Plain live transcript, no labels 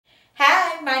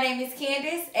my name is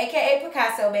Candace, aka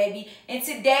Picasso baby, and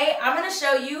today I'm going to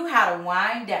show you how to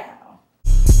wind down.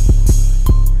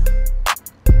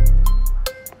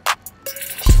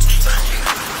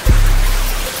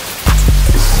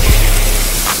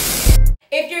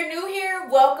 If you're new here,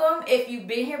 welcome. If you've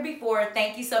been here before,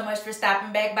 thank you so much for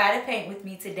stopping back by to paint with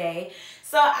me today.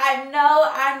 So I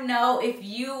know if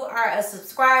you are a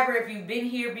subscriber, if you've been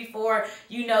here before,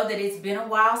 you know that it's been a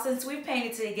while since we've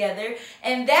painted together.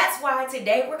 And that's why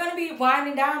today we're going to be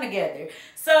winding down together.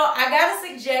 So I got a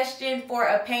suggestion for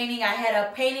a painting. I had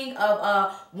a painting of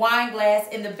a wine glass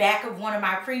in the back of one of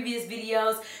my previous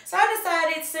videos. So I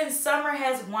decided since summer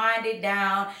has winded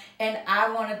down and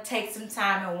I want to take some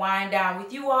time and wind down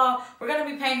with you all, we're going to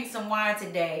be painting some wine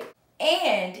today.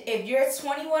 And if you're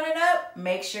 21 and up,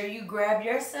 make sure you grab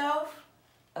yourself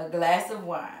a glass of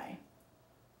wine.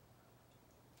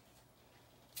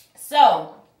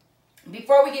 So,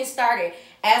 before we get started,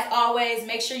 as always,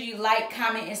 make sure you like,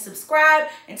 comment, and subscribe,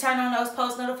 and turn on those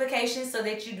post notifications so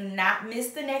that you do not miss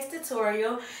the next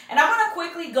tutorial. And I'm going to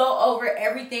quickly go over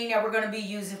everything that we're going to be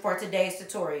using for today's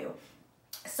tutorial.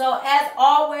 So as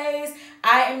always,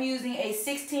 I am using a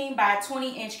 16 by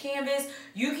 20 inch canvas.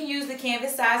 You can use the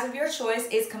canvas size of your choice.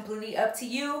 It's completely up to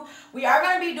you. We are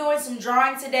going to be doing some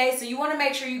drawing today, so you want to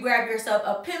make sure you grab yourself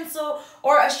a pencil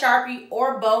or a Sharpie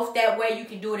or both. That way you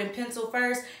can do it in pencil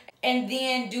first and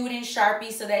then do it in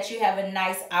Sharpie so that you have a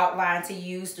nice outline to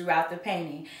use throughout the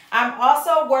painting. I'm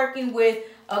also working with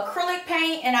acrylic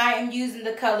paint, and I am using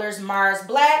the colors Mars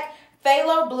Black,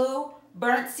 Phthalo Blue,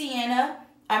 Burnt Sienna.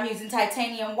 I'm using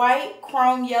titanium white,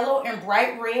 chrome yellow, and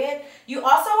bright red. You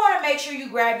also want to make sure you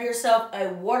grab yourself a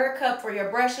water cup for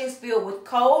your brushes filled with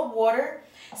cold water,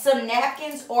 some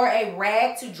napkins or a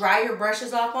rag to dry your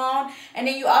brushes off on, and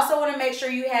then you also want to make sure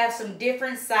you have some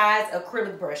different size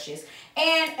acrylic brushes.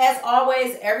 And as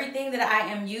always, everything that I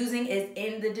am using is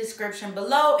in the description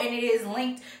below, and it is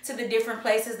linked to the different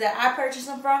places that I purchase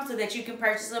them from so that you can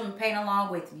purchase them and paint along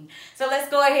with me. So let's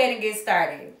go ahead and get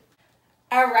started.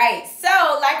 All right, so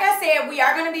like I said, we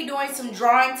are going to be doing some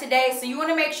drawing today. So you want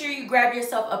to make sure you grab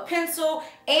yourself a pencil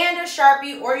and a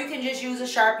Sharpie, or you can just use a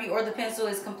Sharpie or the pencil.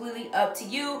 Is completely up to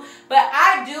you. But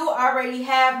I do already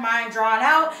have mine drawn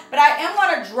out, but I am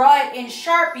going to draw it in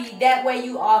Sharpie. That way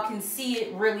you all can see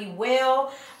it really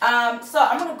well. So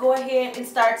I'm going to go ahead and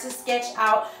start to sketch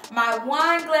out my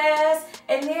wine glass,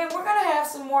 and then we're going to have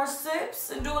some more sips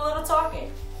and do a little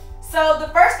talking. So the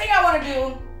first thing I want to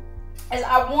do is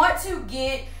I want to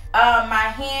get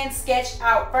my hand sketched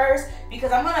out first,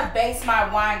 because I'm going to base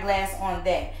my wine glass on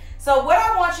that. So what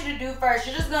I want you to do first,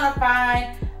 you're just going to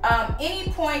find any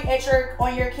point at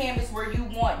on your canvas where you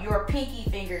want your pinky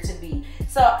finger to be.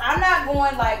 So I'm not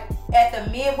going like at the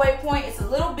midway point. It's a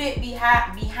little bit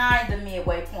behind the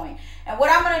midway point. And what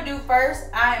I'm going to do first,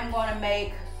 I am going to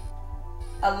make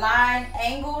a line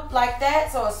angled like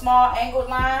that. So a small angled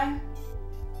line.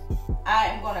 I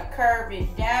am going to curve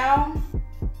it down.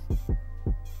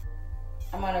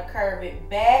 I'm going to curve it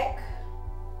back.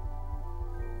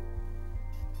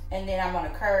 And then I'm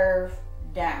going to curve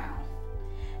down.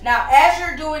 Now, as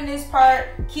you're doing this part,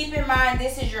 keep in mind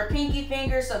this is your pinky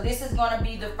finger. So this is going to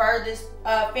be the furthest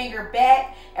finger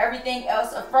back. Everything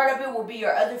else in front of it will be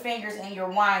your other fingers and your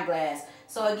wine glass.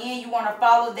 So again, you want to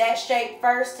follow that shape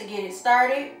first to get it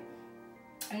started.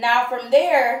 Now from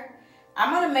there,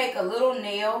 I'm going to make a little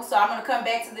nail. So I'm going to come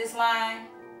back to this line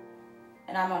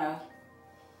and I'm going to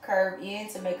curve in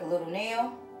to make a little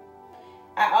nail.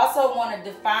 I also want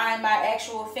to define my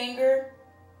actual finger.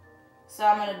 So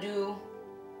I'm going to do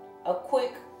a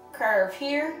quick curve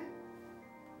here.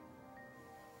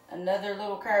 Another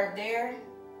little curve there.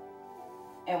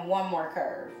 And one more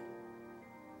curve.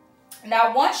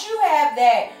 Now once you have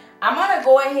that, I'm going to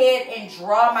go ahead and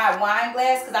draw my wine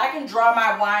glass, because I can draw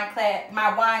my wine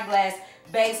glass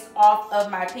based off of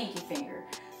my pinky finger.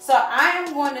 So I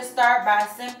am going to start by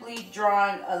simply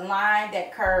drawing a line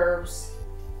that curves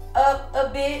up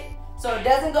a bit, so it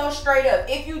doesn't go straight up.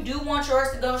 If you do want yours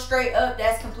to go straight up,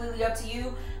 that's completely up to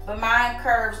you, but mine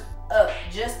curves up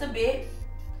just a bit.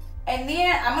 And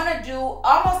then I'm going to do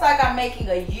almost like I'm making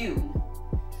a U.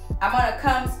 I'm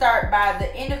going to start by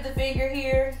the end of the finger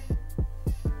here,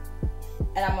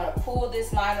 and I'm going to pull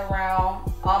this line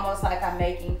around almost like I'm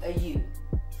making a U.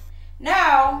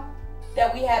 Now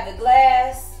that we have the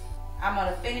glass, I'm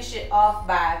going to finish it off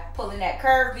by pulling that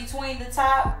curve between the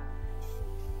top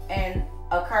and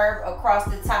a curve across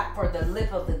the top for the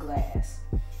lip of the glass.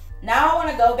 Now I want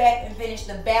to go back and finish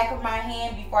the back of my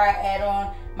hand before I add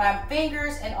on my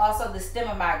fingers and also the stem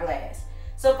of my glass.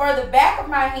 So for the back of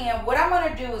my hand, what I'm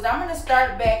going to do is I'm going to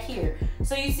start back here.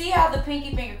 So you see how the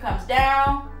pinky finger comes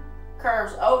down,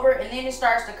 curves over, and then it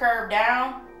starts to curve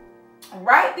down.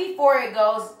 Right before it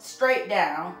goes straight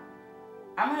down,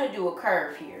 I'm going to do a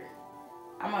curve here.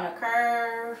 I'm going to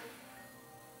curve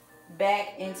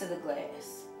back into the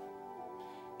glass.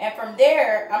 And from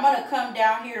there, I'm going to come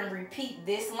down here and repeat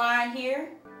this line here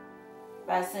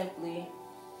by simply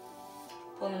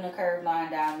pulling the curved line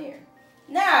down there.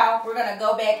 Now, we're going to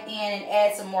go back in and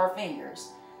add some more fingers.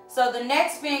 So the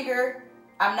next finger,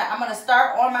 I'm going to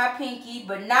start on my pinky,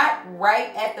 but not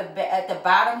right at the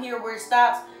bottom here where it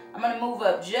stops. I'm going to move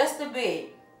up just a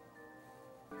bit.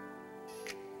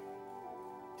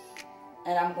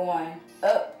 And I'm going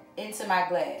up into my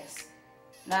glass.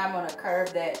 Now I'm going to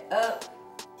curve that up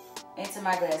into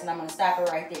my glass, and I'm going to stop it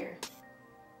right there.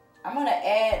 I'm going to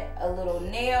add a little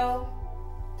nail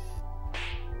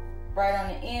right on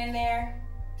the end there.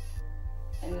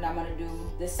 And then I'm going to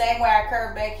do the same way I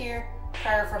curve back here.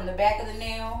 Curve from the back of the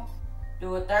nail.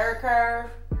 Do a third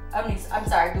curve.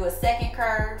 Do a second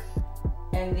curve.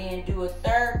 And then do a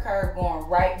third curve going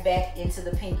right back into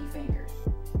the pinky finger.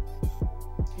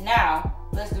 Now,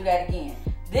 let's do that again.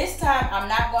 This time, I'm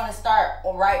not going to start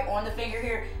right on the finger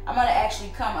here. I'm going to actually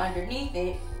come underneath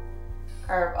it,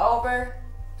 curve over,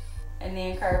 and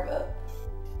then curve up.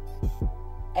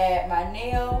 Add my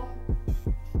nail,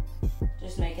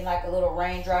 just making like a little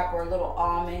raindrop or a little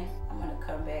almond. I'm going to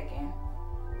come back and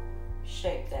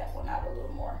shape that one out a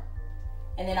little more.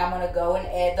 And then I'm going to go and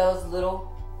add those little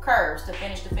curves to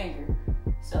finish the finger.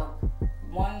 So,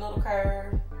 one little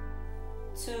curve,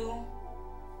 two,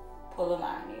 pull a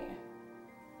line in.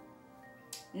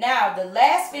 Now, the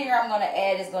last finger I'm going to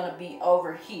add is going to be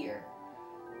over here.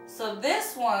 So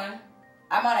this one,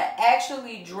 I'm going to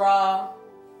actually draw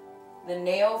the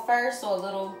nail first. So a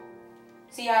little,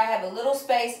 see how I have a little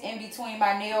space in between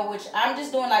my nail, which I'm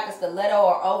just doing like a stiletto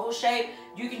or oval shape.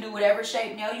 You can do whatever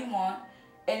shape nail you want.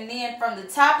 And then from the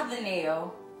top of the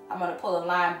nail, I'm going to pull a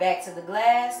line back to the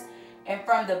glass. And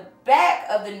from the back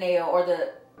of the nail, or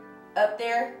the up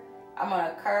there, I'm going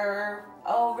to curve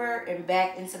over and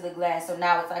back into the glass. So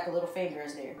now it's like a little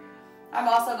fingers there. I'm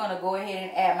also going to go ahead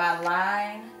and add my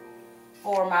line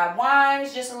for my wine.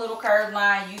 It's just a little curved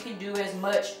line. You can do as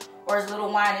much or as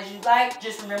little wine as you like.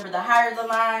 Just remember, the higher the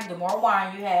line, the more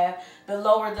wine you have. The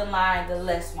lower the line, the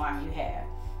less wine you have.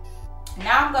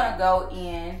 Now I'm going to go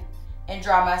in and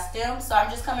draw my stem. So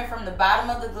I'm just coming from the bottom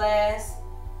of the glass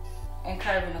and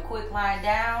curving a quick line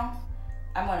down.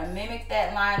 I'm going to mimic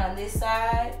that line on this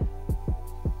side.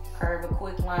 Curve a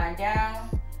quick line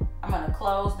down. I'm going to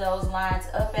close those lines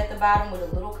up at the bottom with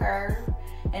a little curve.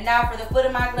 And now for the foot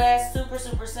of my glass, super,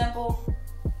 super simple.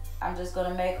 I'm just going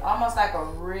to make almost like a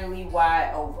really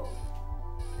wide oval,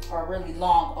 or a really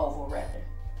long oval rather.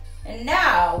 And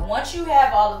now, once you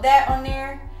have all of that on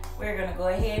there, we're going to go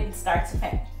ahead and start to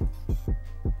paint.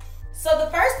 So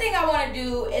the first thing I want to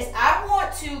do is I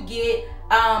want to get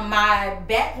my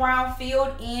background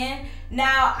filled in.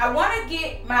 Now, I want to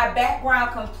get my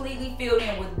background completely filled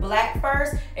in with black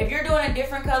first. If you're doing a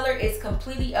different color, it's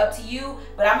completely up to you.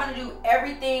 But I'm going to do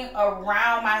everything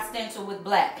around my stencil with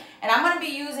black. And I'm going to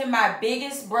be using my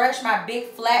biggest brush, my big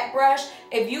flat brush.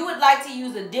 If you would like to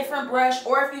use a different brush,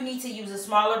 or if you need to use a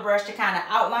smaller brush to kind of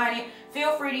outline it,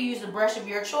 feel free to use the brush of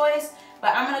your choice.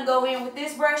 But I'm going to go in with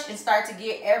this brush and start to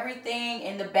get everything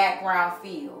in the background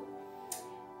filled.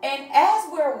 And as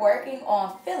we're working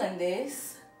on filling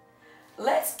this,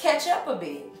 let's catch up a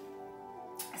bit.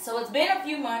 So it's been a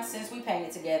few months since we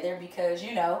painted together because,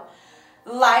 you know,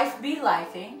 life be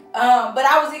lifing. But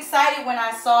I was excited when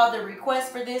I saw the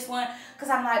request for this one because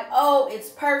I'm like, oh, it's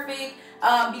perfect.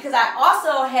 Because I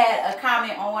also had a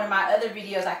comment on one of my other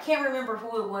videos. I can't remember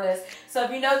who it was. So if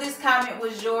you know this comment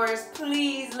was yours,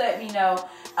 please let me know.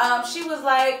 She was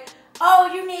like,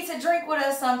 oh, you need to drink with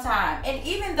us sometime. And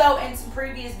even though in some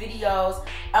previous videos,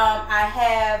 I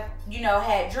have, you know,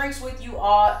 had drinks with you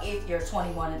all if you're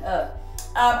 21 and up.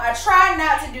 I try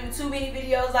not to do too many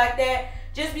videos like that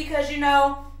just because, you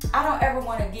know, I don't ever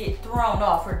want to get thrown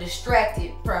off or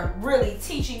distracted from really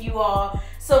teaching you all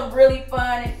some really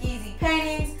fun and easy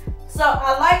paintings. So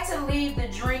I like to leave the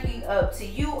drinking up to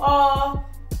you all.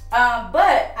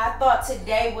 But I thought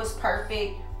today was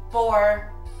perfect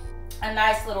for a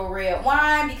nice little red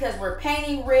wine because we're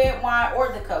painting red wine,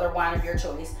 or the color wine of your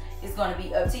choice. It's going to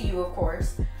be up to you, of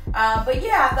course. But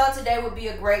yeah, I thought today would be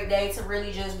a great day to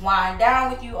really just wind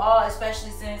down with you all,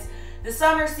 especially since the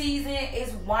summer season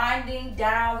is winding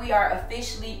down. We are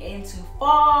officially into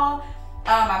fall.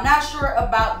 I'm not sure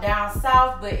about down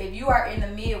south, but if you are in the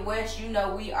Midwest, you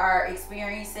know we are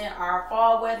experiencing our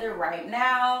fall weather right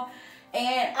now.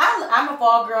 And I'm a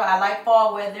fall girl. I like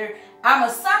fall weather. I'm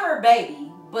a summer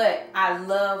baby, but I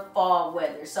love fall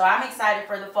weather. So I'm excited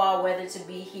for the fall weather to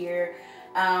be here.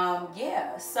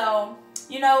 Yeah, so,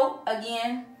 you know,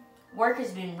 again, work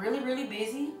has been really, really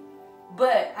busy,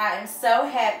 but I am so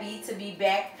happy to be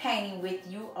back painting with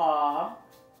you all.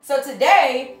 So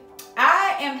today,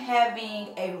 I am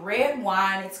having a red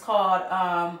wine. It's called,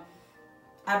 I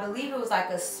believe it was like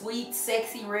a sweet,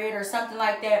 sexy red or something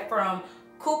like that from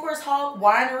Cooper's Hawk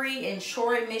Winery in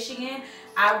Troy, Michigan.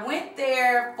 I went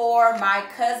there for my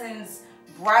cousin's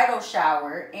bridal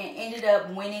shower and ended up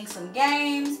winning some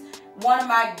games. One of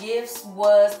my gifts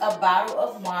was a bottle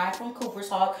of wine from Cooper's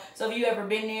Hawk. So if you ever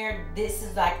been there, this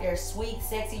is like their sweet,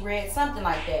 sexy red, something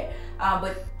like that.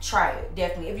 But try it,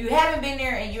 definitely. If you haven't been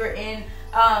there and you're in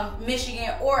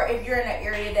Michigan, or if you're in an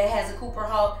area that has a Cooper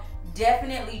Hawk,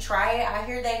 definitely try it. I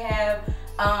hear they have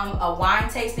a wine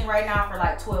tasting right now for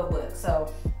like 12 bucks.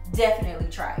 So definitely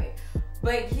try it.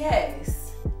 But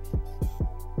yes,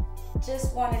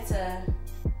 just wanted to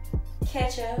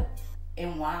catch up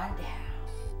and wind down.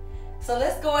 So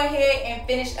let's go ahead and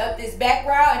finish up this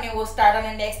background, and then we'll start on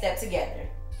the next step together.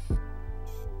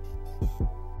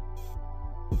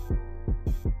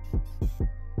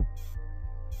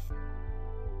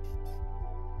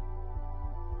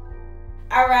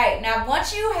 All right, now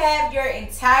once you have your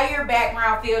entire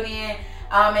background filled in,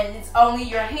 and it's only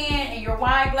your hand and your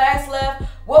wine glass left,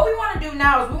 what we want to do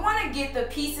now is we want to get the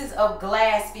pieces of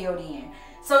glass filled in.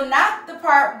 So not the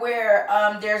part where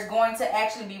there's going to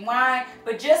actually be wine,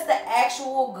 but just the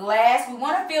actual glass. We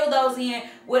want to fill those in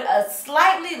with a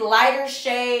slightly lighter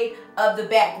shade of the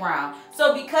background.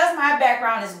 So because my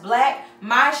background is black,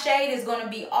 my shade is going to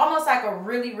be almost like a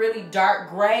really, really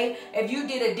dark gray. If you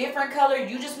did a different color,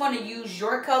 you just want to use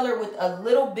your color with a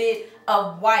little bit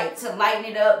of white to lighten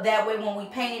it up. That way when we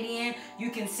paint it in,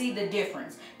 you can see the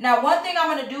difference. Now, one thing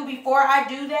I'm going to do before I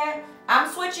do that, I'm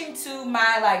switching to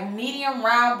my like medium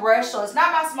round brush. So it's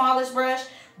not my smallest brush,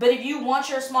 but if you want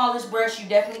your smallest brush, you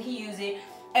definitely can use it.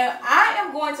 And I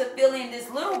am going to fill in this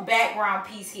little background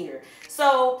piece here.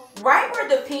 So right where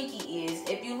the pinky is,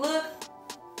 if you look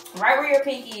right where your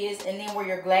pinky is and then where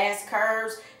your glass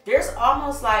curves, there's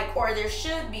almost like, or there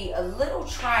should be a little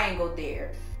triangle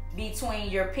there between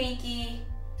your pinky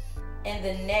and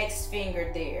the next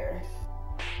finger there.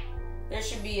 There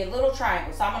should be a little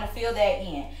triangle, so I'm going to fill that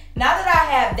in. Now that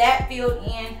I have that filled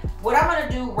in, what I'm going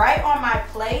to do right on my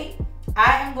plate,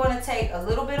 I am going to take a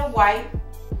little bit of white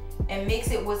and mix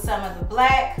it with some of the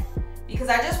black, because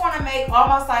I just want to make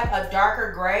almost like a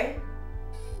darker gray.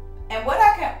 And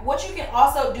what you can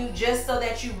also do, just so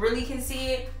that you really can see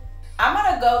it, I'm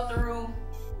going to go through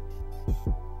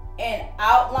and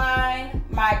outline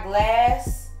my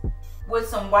glass with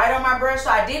some white on my brush. So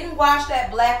I didn't wash that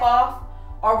black off,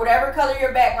 or whatever color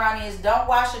your background is, don't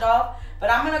wash it off. But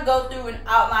I'm going to go through and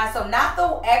outline, so not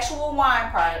the actual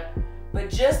wine part, but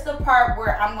just the part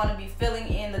where I'm going to be filling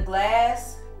in the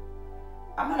glass.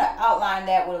 I'm going to outline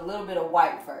that with a little bit of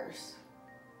white first.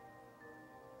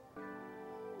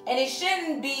 And it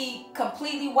shouldn't be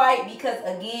completely white, because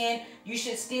again, you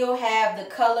should still have the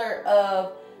color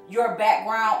of your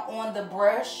background on the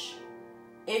brush.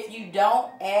 If you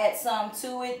don't, add some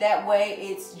to it. That way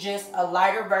it's just a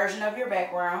lighter version of your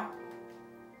background.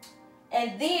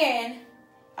 And then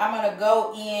I'm going to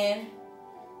go in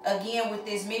again with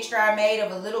this mixture I made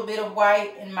of a little bit of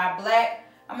white and my black.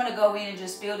 I'm going to go in and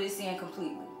just fill this in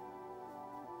completely.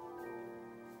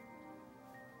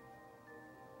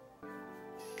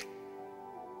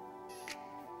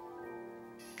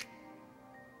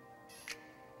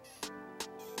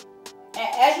 And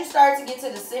as you start to get to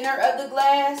the center of the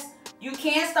glass, you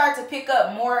can start to pick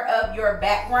up more of your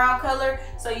background color.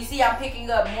 So you see I'm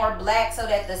picking up more black so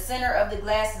that the center of the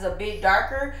glass is a bit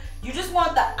darker. You just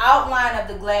want the outline of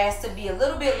the glass to be a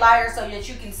little bit lighter so that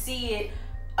you can see it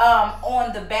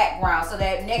on the background. So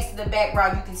that next to the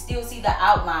background you can still see the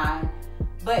outline.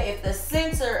 But if the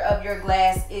center of your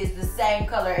glass is the same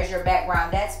color as your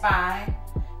background, that's fine,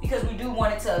 because we do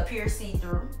want it to appear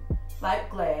see-through like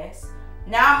glass.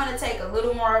 Now I'm going to take a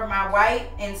little more of my white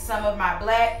and some of my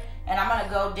black, and I'm going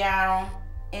to go down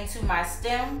into my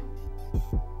stem.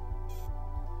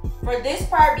 For this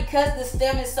part, because the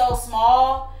stem is so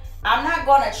small, I'm not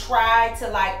going to try to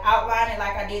like outline it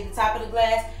like I did the top of the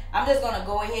glass. I'm just going to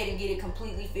go ahead and get it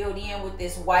completely filled in with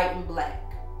this white and black.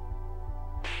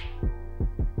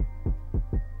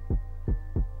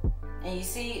 And you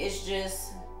see it's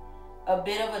just a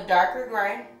bit of a darker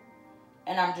gray,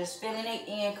 and I'm just filling it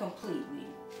in completely.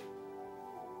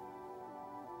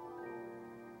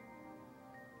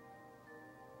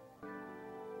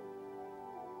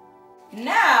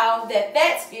 Now that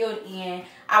that's filled in,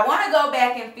 I want to go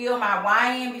back and fill my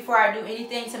wine in before I do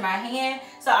anything to my hand.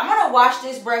 So I'm going to wash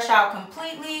this brush out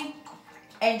completely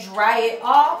and dry it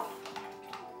off.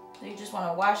 So you just want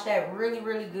to wash that really,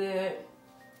 really good.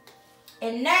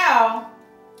 And now,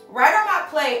 right on my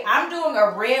plate, I'm doing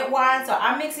a red wine. So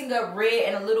I'm mixing up red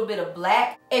and a little bit of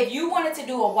black. If you wanted to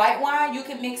do a white wine, you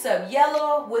can mix up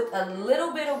yellow with a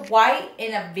little bit of white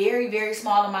and a very, very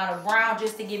small amount of brown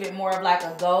just to give it more of like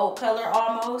a gold color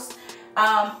almost.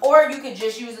 Or you could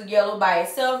just use the yellow by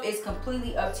itself. It's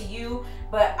completely up to you.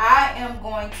 But I am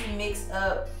going to mix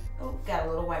up, oh, got a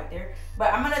little white there.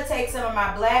 But I'm going to take some of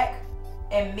my black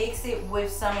and mix it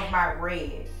with some of my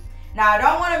red. Now, I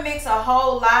don't want to mix a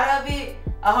whole lot of it,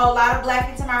 a whole lot of black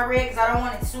into my red because I don't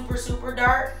want it super, super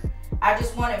dark. I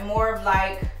just want it more of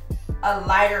like a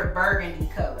lighter burgundy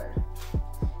color.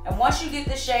 And once you get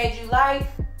the shade you like,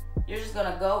 you're just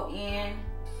going to go in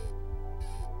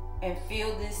and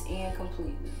fill this in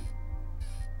completely.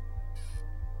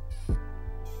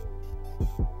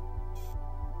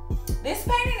 This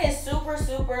painting is super,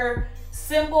 super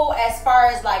simple as far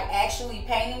as like actually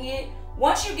painting it.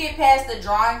 Once you get past the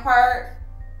drawing part,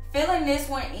 filling this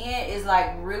one in is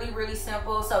like really, really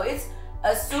simple. So it's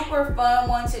a super fun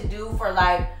one to do for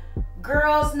like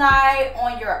girls' night,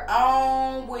 on your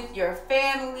own, with your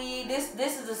family. This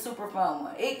is a super fun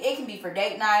one. It can be for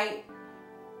date night.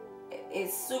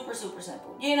 It's super, super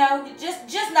simple. You know,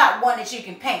 just not one that you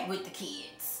can paint with the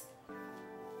kids.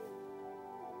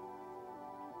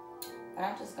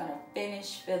 I'm just gonna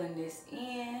finish filling this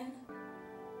in.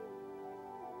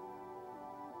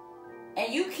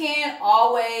 And you can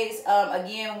always,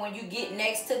 again, when you get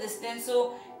next to the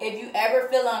stencil, if you ever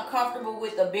feel uncomfortable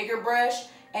with a bigger brush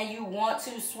and you want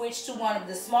to switch to one of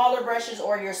the smaller brushes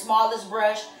or your smallest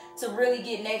brush to really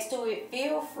get next to it,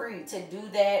 feel free to do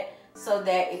that so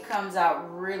that it comes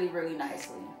out really, really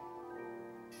nicely.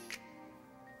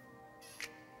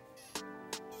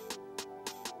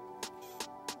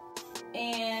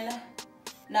 And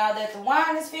now that the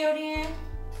wine is filled in,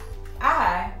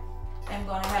 I am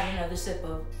going to have another sip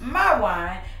of my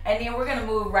wine, and then we're going to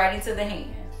move right into the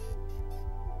hand.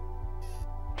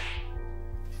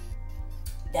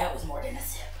 That was more than a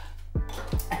sip.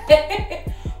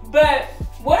 But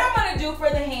what I'm going to do for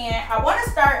the hand, I want to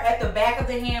start at the back of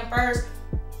the hand first,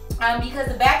 because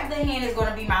the back of the hand is going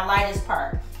to be my lightest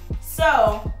part.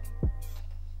 So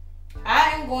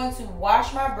I am going to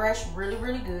wash my brush really,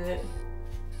 really good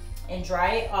and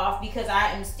dry it off, because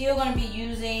I am still going to be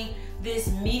using this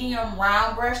medium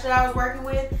round brush that I was working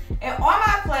with. And on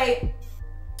my plate,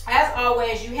 as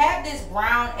always, you have this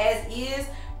brown as is,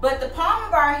 but the palm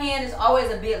of our hand is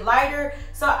always a bit lighter.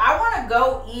 So I want to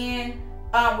go in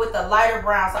with a lighter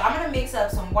brown. So I'm going to mix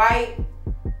up some white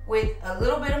with a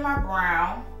little bit of my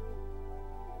brown.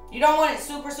 You don't want it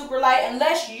super, super light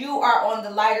unless you are on the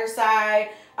lighter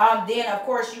side. Then of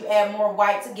course you add more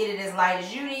white to get it as light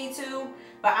as you need to.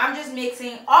 But I'm just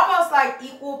mixing almost like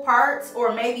equal parts,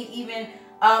 or maybe even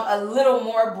a little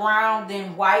more brown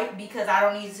than white, because I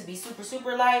don't need it to be super,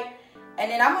 super light. And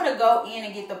then I'm going to go in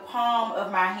and get the palm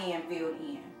of my hand filled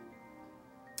in.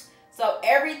 So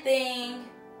everything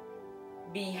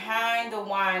behind the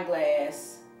wine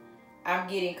glass, I'm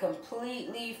getting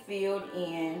completely filled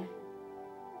in.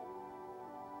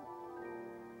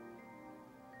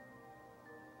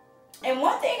 And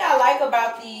one thing I like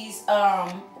about these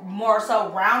more so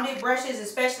rounded brushes,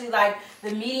 especially like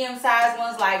the medium sized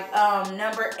ones like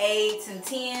number 8s and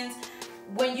 10s,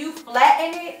 when you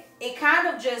flatten it, it kind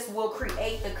of just will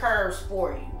create the curves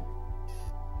for you.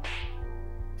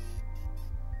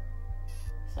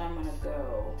 So I'm gonna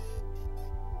go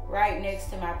right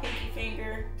next to my pinky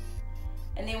finger.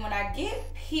 And then when I get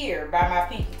here by my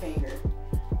pinky finger,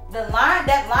 that line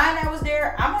that was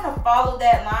there, I'm gonna follow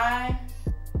that line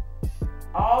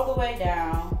all the way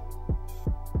down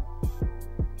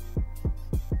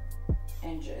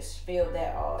and just fill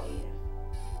that all in.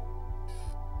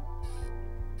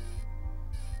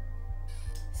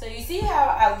 So you see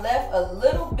how I left a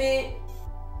little bit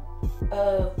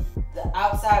of the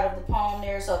outside of the palm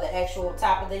there, so the actual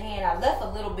top of the hand, I left a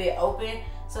little bit open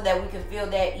so that we can fill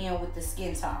that in with the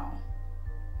skin tone.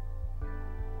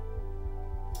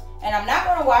 And I'm not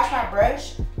going to wash my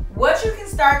brush. What you can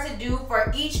start to do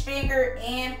for each finger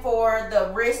and for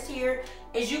the wrist here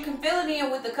is you can fill it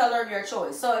in with the color of your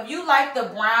choice. So if you like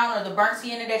the brown or the burnt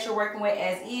sienna that you're working with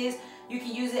as is, you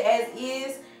can use it as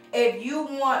is. If you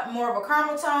want more of a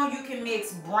caramel tone, you can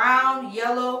mix brown,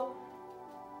 yellow,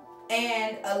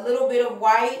 and a little bit of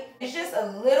white. It's just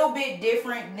a little bit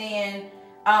different than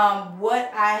what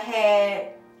I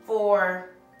had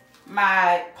for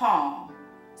my palm.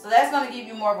 So that's going to give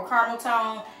you more of a caramel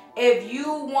tone. If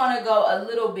you want to go a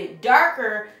little bit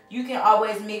darker, you can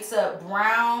always mix up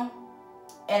brown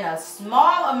and a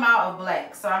small amount of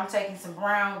black. So I'm taking some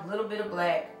brown, a little bit of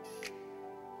black.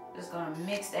 Just gonna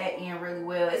mix that in really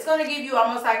well. It's gonna give you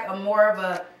almost like a more of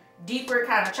a deeper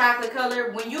kind of chocolate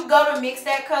color. When you go to mix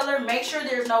that color, make sure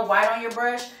there's no white on your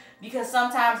brush, because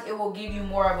sometimes it will give you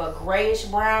more of a grayish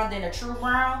brown than a true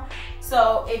brown.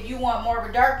 So if you want more of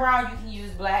a dark brown, you can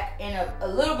use black and a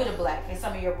little bit of black in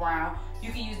some of your brown.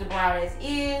 You can use the brown as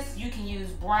is. You can use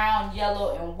brown,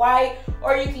 yellow, and white,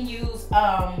 or you can use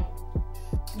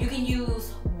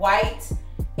white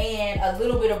and a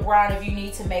little bit of brown if you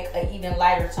need to make an even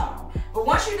lighter tone. But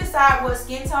once you decide what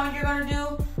skin tone you're gonna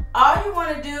do, all you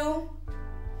wanna do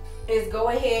is go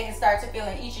ahead and start to fill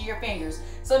in each of your fingers.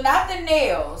 So not the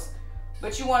nails,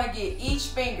 but you wanna get each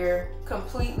finger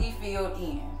completely filled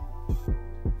in.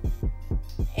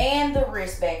 And the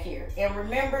wrist back here. And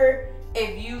remember,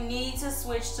 if you need to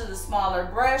switch to the smaller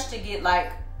brush to get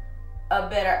like a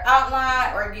better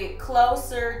outline or get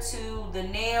closer to the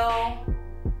nail,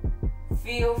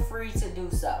 feel free to do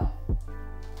so.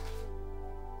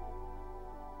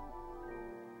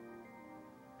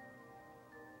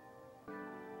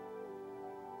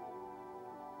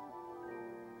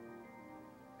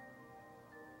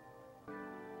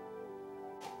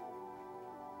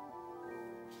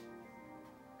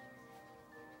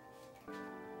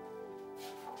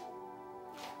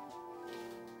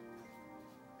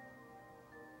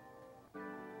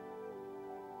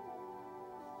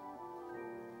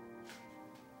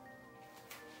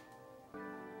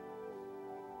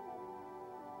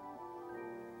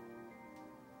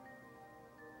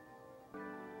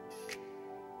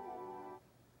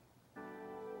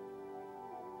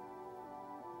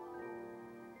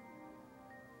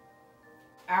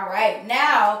 All right,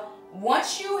 now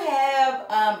once you have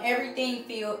everything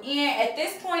filled in, at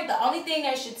this point the only thing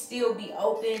that should still be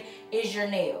open is your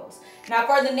nails. Now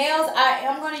for the nails, I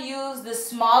am going to use the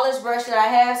smallest brush that I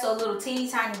have, so a little teeny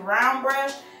tiny round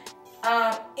brush.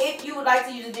 If you would like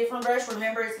to use a different brush,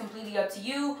 remember it's completely up to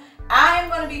you. I am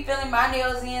going to be filling my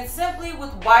nails in simply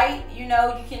with white. You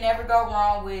know, you can never go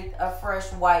wrong with a fresh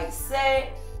white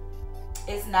set.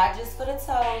 It's not just for the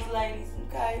toes, ladies,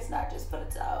 okay? It's not just for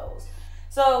the toes.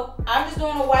 So I'm just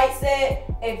doing a white set.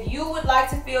 If you would like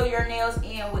to fill your nails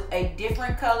in with a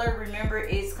different color, remember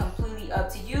it's completely up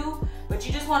to you. But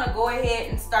you just want to go ahead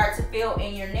and start to fill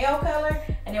in your nail color.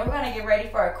 And then we're going to get ready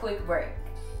for a quick break.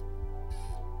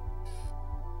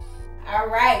 All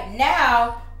right,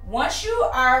 now once you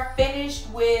are finished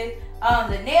with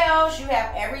the nails, you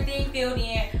have everything filled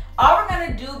in. All we're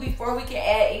gonna do before we can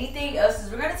add anything else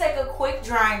is we're gonna take a quick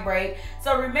drying break.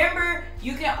 So remember,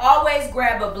 you can always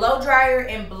grab a blow dryer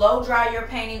and blow dry your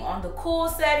painting on the cool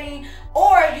setting,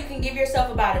 or you can give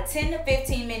yourself about a 10 to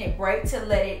 15 minute break to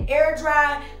let it air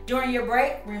dry. During your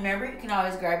break, remember, you can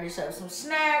always grab yourself some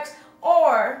snacks,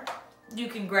 or you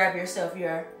can grab yourself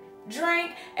your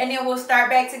drink, and then we'll start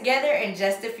back together in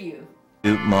just a few.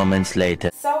 2 moments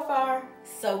later. So far,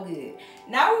 so good.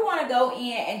 Now we want to go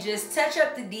in and just touch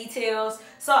up the details.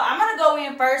 So I'm going to go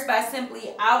in first by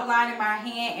simply outlining my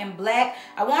hand in black.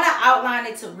 I want to outline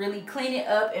it to really clean it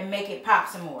up and make it pop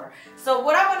some more. So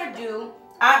what I'm going to do,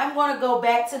 I am going to go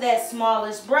back to that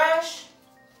smallest brush.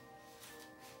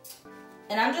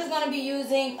 And I'm just going to be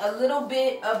using a little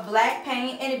bit of black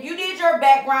paint. And if you did your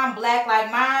background black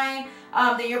like mine,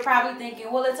 then you're probably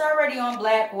thinking, well, it's already on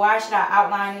black. Why should I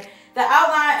outline it? The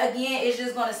outline, again, is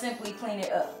just going to simply clean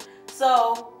it up.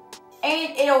 So,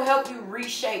 and it'll help you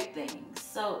reshape things.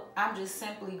 So I'm just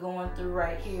simply going through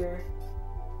right here,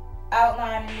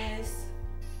 outlining this.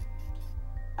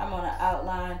 I'm going to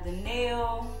outline the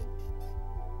nail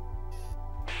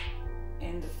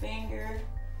and the finger.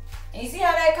 And you see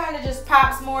how that kind of just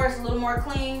pops more? It's a little more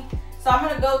clean. So I'm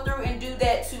going to go through and do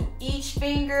that to each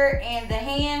finger and the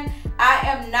hand. I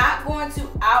am not going to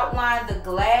outline the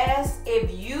glass.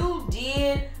 If you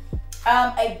did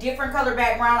a different color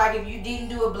background, like if you didn't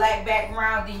do a black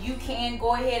background, then you can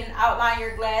go ahead and outline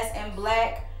your glass in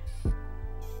black.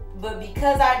 But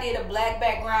because I did a black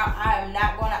background, I am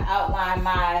not going to outline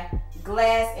my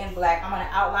glass in black. I'm going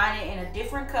to outline it in a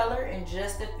different color in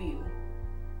just a few.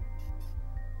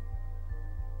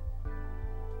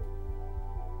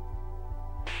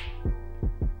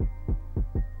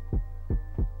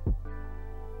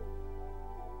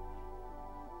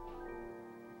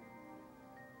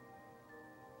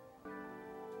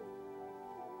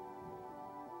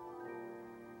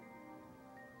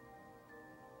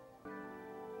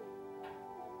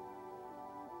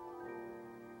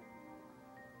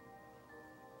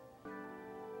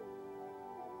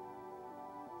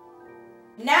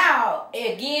 Now,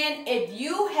 again, if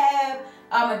you have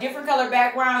a different color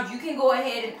background, you can go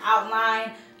ahead and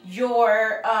outline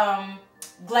your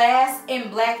glass in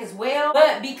black as well.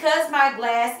 But because my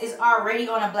glass is already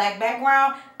on a black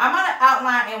background, I'm going to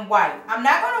outline in white. I'm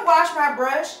not going to wash my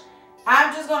brush.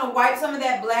 I'm just going to wipe some of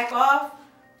that black off.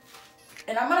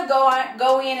 And I'm going to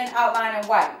go in and outline in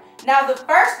white. Now, the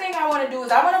first thing I want to do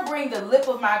is I want to bring the lip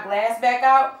of my glass back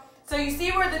out. So you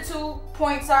see where the 2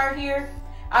 points are here?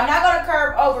 I'm not going to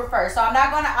curve over first. So I'm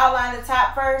not going to outline the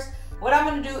top first. What I'm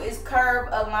going to do is curve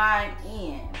a line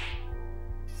in.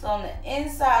 So on the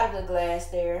inside of the glass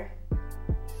there,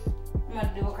 I'm going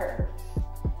to do a curve.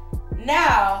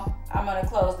 Now, I'm going to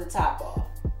close the top off.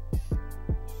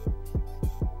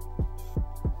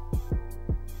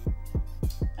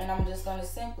 And I'm just going to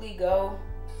simply go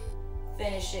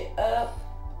finish it up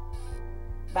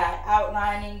by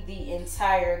outlining the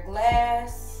entire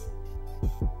glass.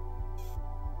 So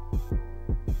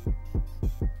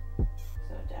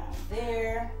down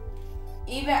there.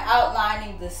 Even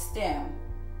outlining the stem.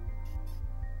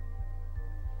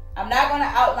 I'm not going to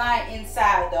outline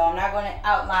inside though. I'm not going to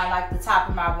outline like the top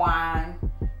of my wine.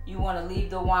 You want to leave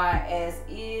the wine as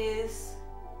is.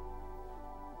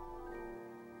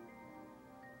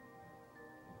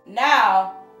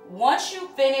 Now, once you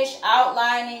finish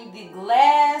outlining the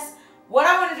glass, what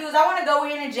I want to do is I want to go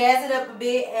in and jazz it up a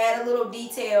bit, add a little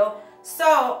detail.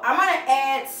 So I'm going to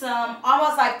add some,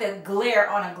 almost like the glare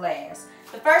on a glass.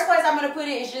 The first place I'm going to put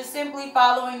it is just simply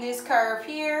following this curve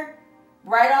here,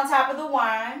 right on top of the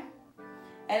wine.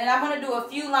 And then I'm going to do a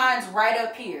few lines right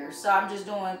up here. So I'm just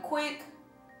doing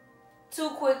two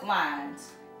quick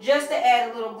lines, just to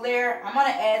add a little glare. I'm going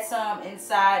to add some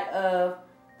inside of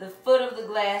the foot of the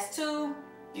glass too.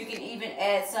 You can even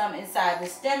add some inside the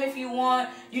stem if you want.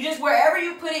 You just, wherever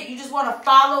you put it, you just want to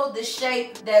follow the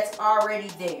shape that's already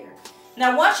there.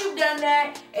 Now, once you've done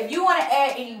that, if you want to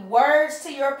add any words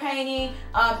to your painting,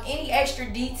 any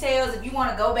extra details, if you want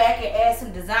to go back and add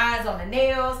some designs on the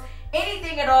nails,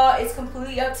 anything at all, it's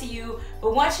completely up to you.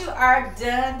 But once you are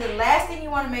done, the last thing you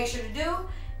want to make sure to do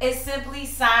is simply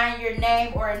sign your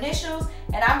name or initials.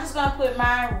 And I'm just going to put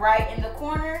mine right in the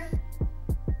corner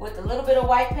with a little bit of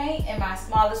white paint and my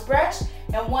smallest brush.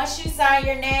 And once you sign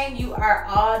your name, you are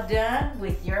all done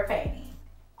with your painting.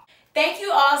 Thank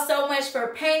you all so much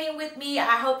for painting with me.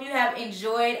 I hope you have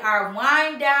enjoyed our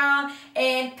wind down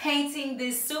and painting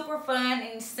this super fun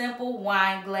and simple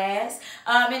wine glass.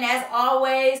 And as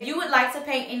always, if you would like to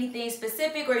paint anything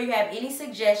specific or you have any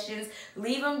suggestions,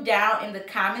 leave them down in the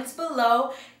comments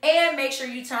below. And make sure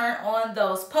you turn on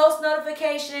those post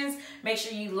notifications. Make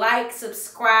sure you like,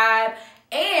 subscribe,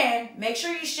 and make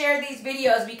sure you share these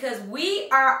videos because we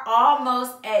are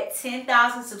almost at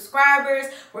 10,000 subscribers.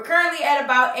 We're currently at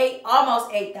about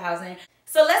almost 8,000.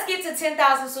 So let's get to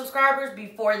 10,000 subscribers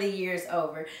before the year's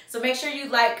over. So make sure you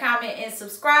like, comment, and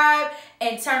subscribe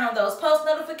and turn on those post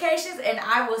notifications, and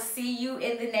I will see you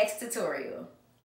in the next tutorial.